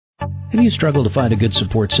Have you struggled to find a good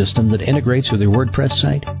support system that integrates with your WordPress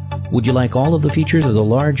site? Would you like all of the features of the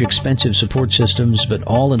large, expensive support systems, but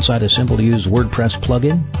all inside a simple-to-use WordPress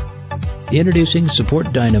plugin? Introducing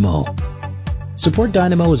Support Dynamo. Support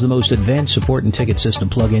Dynamo is the most advanced support and ticket system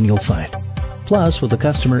plugin you'll find. Plus, with the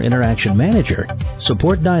Customer Interaction Manager,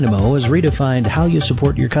 Support Dynamo has redefined how you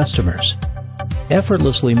support your customers.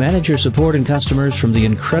 Effortlessly manage your support and customers from the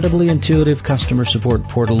incredibly intuitive customer support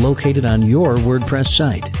portal located on your WordPress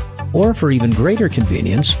site. Or for even greater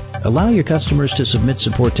convenience, allow your customers to submit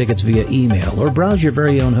support tickets via email or browse your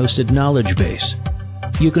very own hosted knowledge base.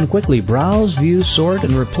 You can quickly browse, view, sort,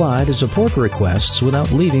 and reply to support requests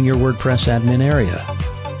without leaving your WordPress admin area.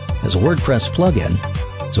 As a WordPress plugin,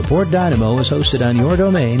 Support Dynamo is hosted on your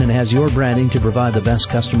domain and has your branding to provide the best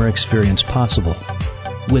customer experience possible.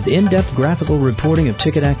 With in-depth graphical reporting of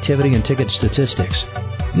ticket activity and ticket statistics,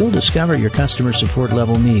 you'll discover your customer support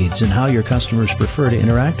level needs and how your customers prefer to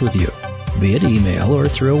interact with you, be it email or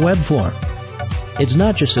through a web form. It's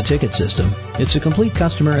not just a ticket system, it's a complete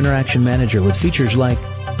customer interaction manager with features like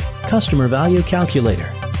Customer Value Calculator,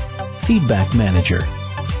 Feedback Manager,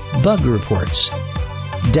 Bug Reports,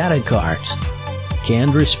 Data Cards,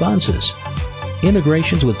 Canned Responses,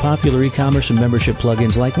 integrations with popular e-commerce and membership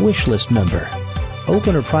plugins like Wishlist Member,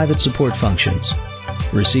 open or private support functions,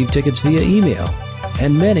 receive tickets via email,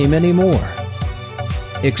 and many, many more.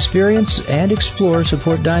 Experience and explore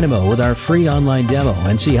Support Dynamo with our free online demo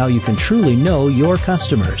and see how you can truly know your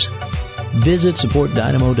customers. Visit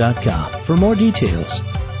supportdynamo.com for more details.